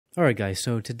Alright guys,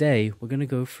 so today we're going to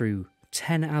go through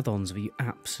 10 add-ons that you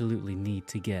absolutely need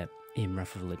to get in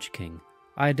Wrath of the Lich King.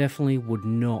 I definitely would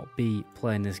not be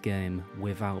playing this game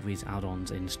without these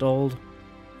add-ons installed.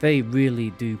 They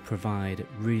really do provide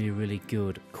really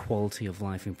good quality of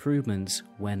life improvements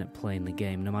when playing the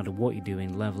game, no matter what you're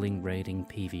doing, leveling, raiding,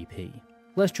 PvP.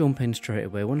 Let's jump in straight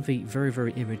away. One of the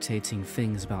very irritating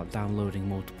things about downloading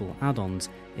multiple add-ons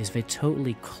is they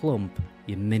totally clump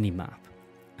your minimap.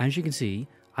 As you can see,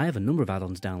 I have a number of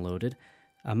add-ons downloaded,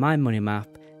 and my minimap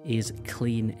is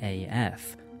clean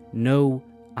AF. No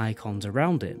icons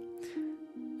around it.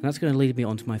 And that's going to lead me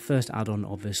on to my first add-on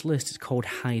of this list. It's called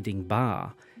Hiding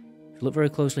Bar. If you look very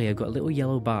closely here, I've got a little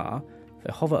yellow bar. If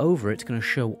I hover over it, it's going to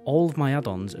show all of my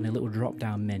add-ons in a little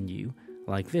drop-down menu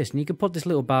like this. And you can put this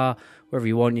little bar wherever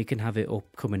you want. You can have it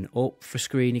coming up for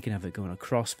screen. You can have it going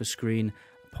across for screen.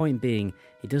 Point being,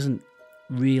 it doesn't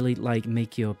really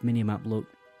make your minimap look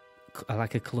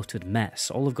like a cluttered mess.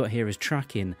 All I've got here is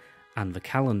tracking and the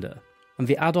calendar. And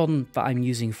the add-on that I'm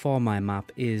using for my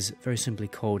map is very simply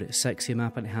called Sexy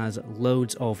Map, and it has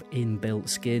loads of inbuilt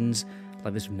skins,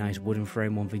 like this nice wooden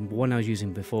frame one. The one I was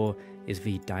using before is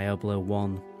the Diablo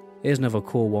one. Here's another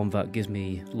cool one that gives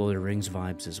me Lord of the Rings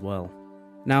vibes as well.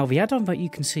 Now, the add-on that you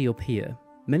can see up here,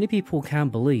 many people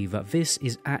can't believe that this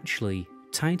is actually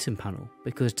Titan Panel,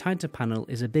 because Titan Panel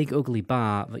is a big ugly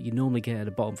bar that you normally get at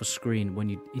the bottom of the screen when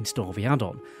you install the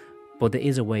add-on, but there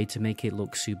is a way to make it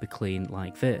look super clean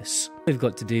like this. What you've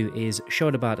got to do is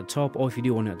show the bar at the top, or if you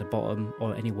do want it at the bottom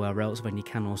or anywhere else, then you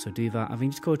can also do that. And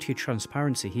then just go to your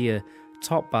transparency here,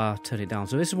 top bar, turn it down.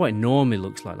 So this is what it normally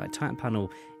looks like Titan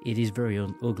Panel. It is very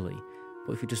ugly,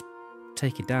 but if you just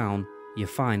take it down, you're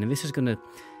fine. And this is going to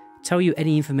tell you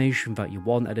any information that you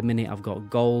want. At the minute I've got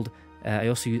gold. I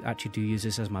also actually do use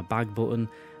this as my bag button,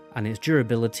 and its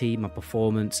durability, my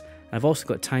performance, and I've also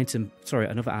got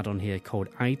another add-on here called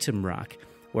Itemrack,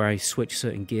 where I switch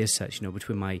certain gear sets,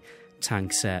 between my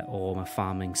tank set or my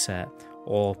farming set,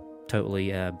 or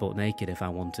totally butt naked if I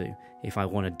want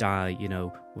to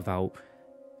die, without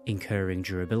incurring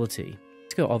durability.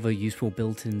 It's got other useful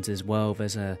built-ins as well.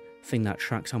 There's a thing that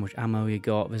tracks how much ammo you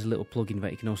got. There's a little plugin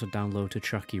that you can also download to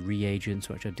track your reagents,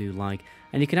 which I do like.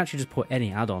 And you can actually just put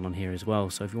any add-on on here as well.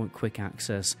 So if you want quick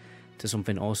access to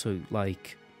something also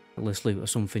like a list loot or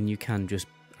something, you can just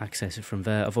access it from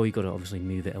there. Although you've got to obviously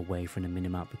move it away from the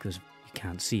minimap because you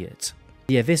can't see it.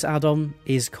 Yeah, this add-on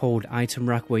is called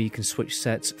Itemrack, where you can switch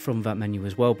sets from that menu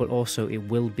as well, but also it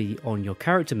will be on your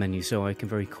character menu, so I can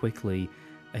very quickly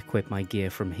equip my gear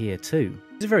from here too.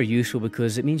 It's very useful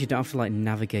because it means you don't have to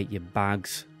navigate your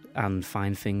bags and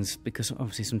find things, because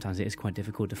obviously sometimes it is quite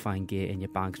difficult to find gear in your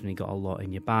bags when you got a lot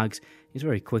in your bags. You just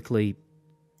very quickly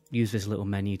use this little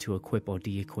menu to equip or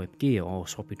de-equip gear or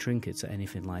swap your trinkets or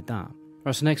anything like that.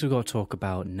 Right, so next we've got to talk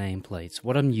about nameplates.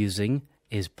 What I'm using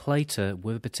is Plater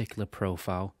with a particular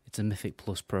profile. It's a Mythic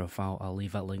Plus profile. I'll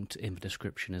leave that linked in the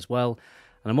description as well.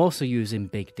 And I'm also using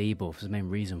Big Debuffs. The main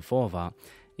reason for that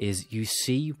is you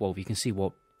can see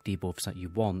what debuffs that you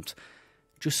want,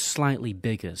 just slightly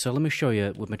bigger. So let me show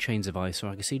you with my Chains of Ice. So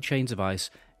I can see Chains of Ice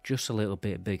just a little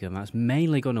bit bigger, and that's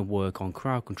mainly going to work on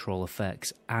crowd control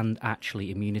effects and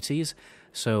actually immunities.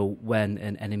 So when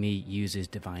an enemy uses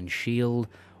Divine Shield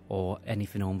or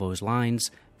anything on those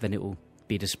lines, then it will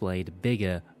be displayed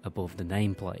bigger above the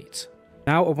nameplate.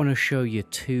 Now I want to show you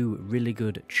two really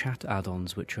good chat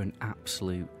add-ons which are an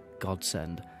absolute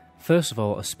godsend. First of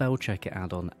all, a spell checker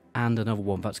add-on, and another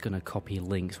one that's going to copy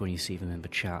links when you see them in the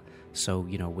chat. So,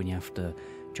 when you have to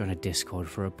join a Discord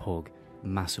for a pug,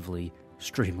 massively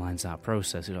streamlines that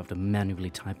process. You don't have to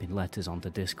manually type in letters onto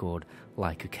Discord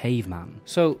like a caveman.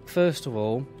 So, first of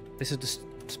all, this is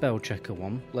the spell checker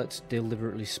one. Let's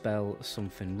deliberately spell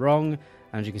something wrong.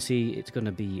 And as you can see, it's going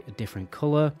to be a different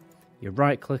colour. You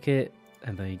right-click it,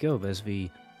 and there you go. There's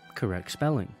the correct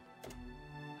spelling.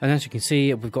 And as you can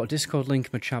see, we've got a Discord link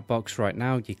in the chat box right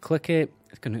now. You click it,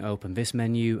 it's going to open this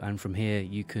menu, and from here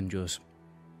you can just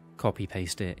copy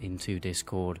paste it into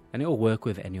Discord, and it'll work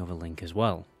with any other link as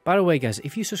well. By the way guys,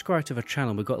 if you subscribe to the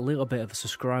channel, we've got a little bit of a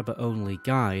subscriber only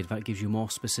guide that gives you more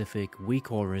specific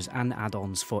weak auras and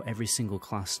add-ons for every single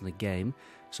class in the game,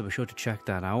 so be sure to check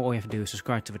that out. All you have to do is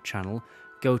subscribe to the channel,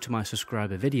 go to my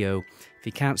subscriber video. If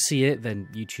you can't see it, then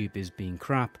YouTube is being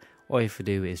crap. All you have to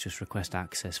do is just request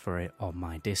access for it on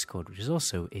my Discord, which is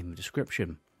also in the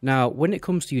description. Now, when it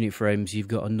comes to Unitframes, you've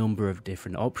got a number of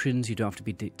different options. You don't have to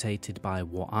be dictated by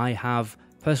what I have.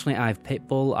 Personally, I have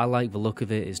Pitbull. I like the look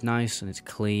of it. It's nice and it's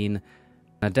clean.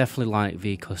 I definitely like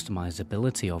the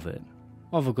customizability of it.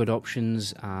 Other good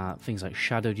options are things like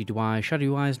Shadow UI. Shadow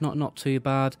UI is not too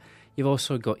bad. You've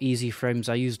also got Easy-Frames.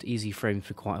 I used Easy-Frames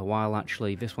for quite a while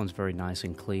actually. This one's very nice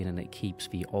and clean and it keeps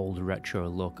the old retro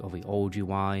look of the old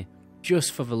UI.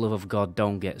 Just for the love of God,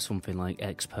 don't get something like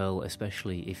Xpearl,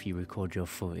 especially if you record your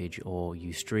footage or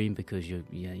you stream, because you're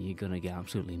going to get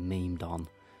absolutely memed on.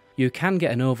 You can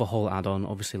get an overhaul add-on,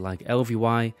 obviously like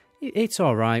LVY. It's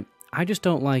alright. I just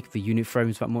don't like the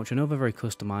Unitframes that much. I know they're very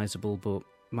customizable, but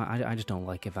I just don't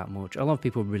like it that much. A lot of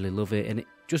people really love it, and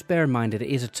just bear in mind that it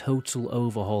is a total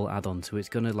overhaul add-on, so it's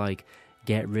going to like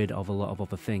get rid of a lot of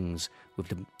other things with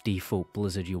the default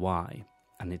Blizzard UI,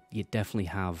 and you definitely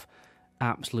have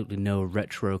absolutely no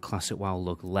retro classic WoW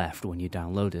look left when you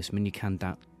download this. I mean, you can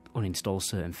uninstall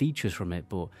certain features from it,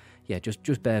 but yeah,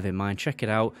 just bear that in mind. Check it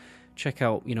out. Check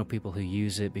out, people who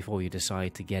use it before you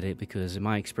decide to get it, because in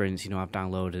my experience, I've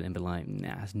downloaded it and been like,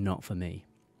 nah, it's not for me.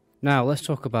 Now, let's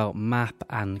talk about map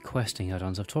and questing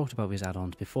add-ons. I've talked about these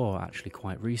add-ons before, actually,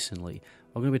 quite recently.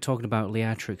 We're going to be talking about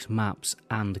Leatrix maps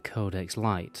and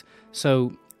Codexlite.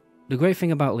 So, the great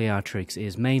thing about Leatrix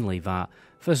is mainly that,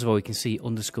 first of all, you can see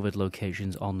undiscovered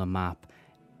locations on the map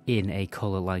in a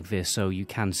colour like this, so you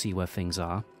can see where things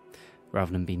are,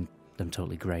 rather than being them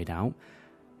totally greyed out.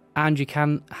 And you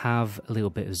can have a little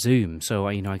bit of zoom, so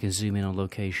I can zoom in on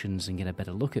locations and get a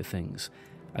better look at things.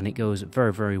 And it goes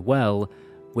very, very well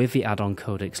with the add-on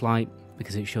Codexlite,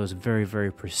 because it shows very,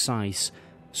 very precise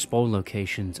spawn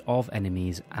locations of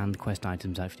enemies and quest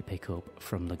items that you have to pick up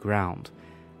from the ground.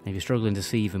 And if you're struggling to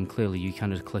see them clearly, you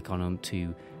can just click on them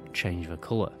to change the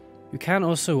colour. You can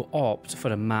also opt for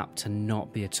the map to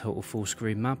not be a total full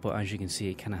screen map, but as you can see,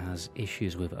 it kind of has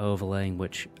issues with overlaying,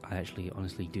 which I actually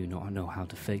honestly do not know how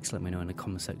to fix. Let me know in the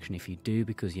comment section if you do,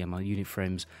 because yeah, my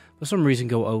Unitframes for some reason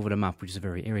go over the map, which is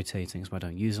very irritating, so I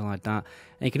don't use it like that.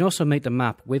 And you can also make the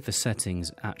map with the settings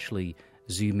actually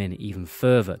zoom in even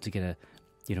further to get a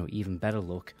even better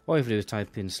look. All you have to do is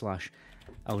type in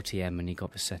 /LTM and you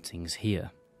got the settings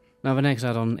here. Now, the next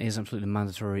add-on is absolutely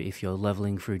mandatory if you're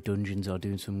leveling through dungeons or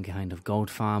doing some kind of gold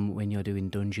farm when you're doing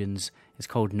dungeons. It's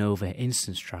called Nova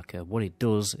Instance Tracker. What it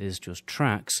does is just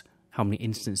tracks how many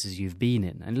instances you've been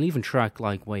in. And it'll even track,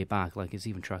 like, way back. Like, it's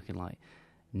even tracking, like,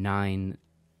 19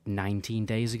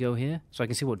 days ago here. So I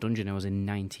can see what dungeon I was in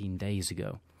 19 days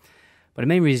ago. But the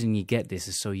main reason you get this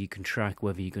is so you can track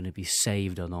whether you're going to be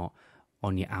saved or not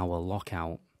on your hour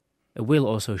lockout. It will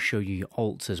also show you your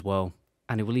alts as well.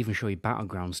 And it will even show you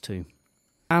battlegrounds too.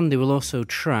 And it will also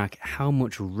track how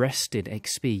much rested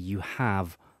XP you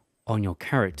have on your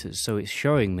characters. So it's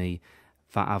showing me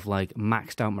that I've like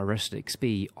maxed out my rested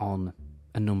XP on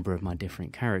a number of my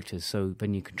different characters. So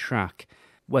then you can track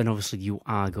when obviously you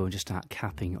are going to start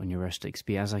capping on your rested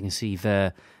XP. As I can see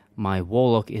there, my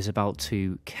Warlock is about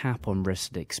to cap on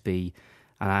rested XP,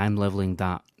 and I'm leveling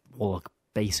that Warlock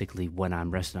basically when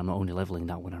I'm rested. I'm not only leveling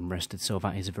that when I'm rested. So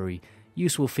that is a very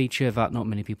useful feature that not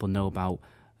many people know about,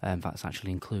 that's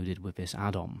actually included with this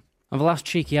add-on. And the last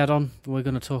cheeky add-on we're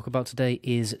going to talk about today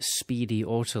is Speedy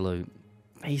Autoloot.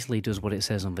 Basically does what it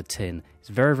says on the tin. It's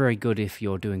very, very good if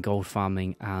you're doing gold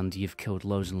farming and you've killed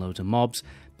loads and loads of mobs,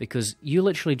 because you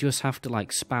literally just have to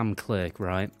like spam click,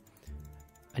 right?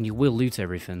 And you will loot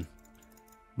everything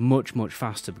much, much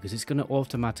faster, because it's going to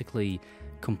automatically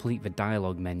complete the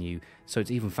dialogue menu, so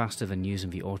it's even faster than using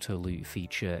the auto loot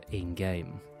feature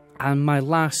in-game. And my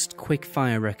last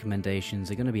quick-fire recommendations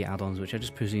are going to be add-ons, which I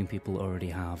just presume people already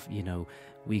have.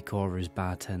 Weak Auras,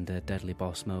 Bartender, Deadly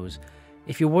Boss Modes.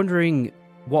 If you're wondering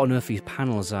what on earth these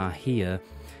panels are here,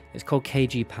 it's called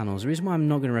KG panels. The reason why I'm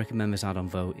not going to recommend this add-on,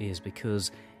 though, is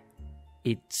because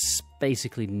it's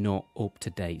basically not up to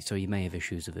date, so you may have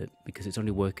issues with it, because it's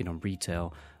only working on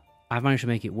retail. I've managed to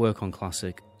make it work on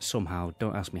Classic somehow,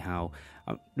 don't ask me how.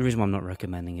 The reason why I'm not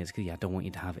recommending it is because I don't want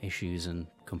you to have issues and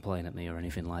complain at me or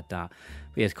anything like that.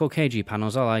 But yeah, it's called KG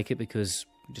Panels. I like it because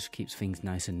it just keeps things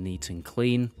nice and neat and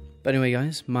clean. But anyway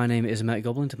guys, my name is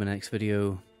MetaGoblin. To my next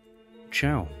video,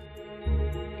 ciao.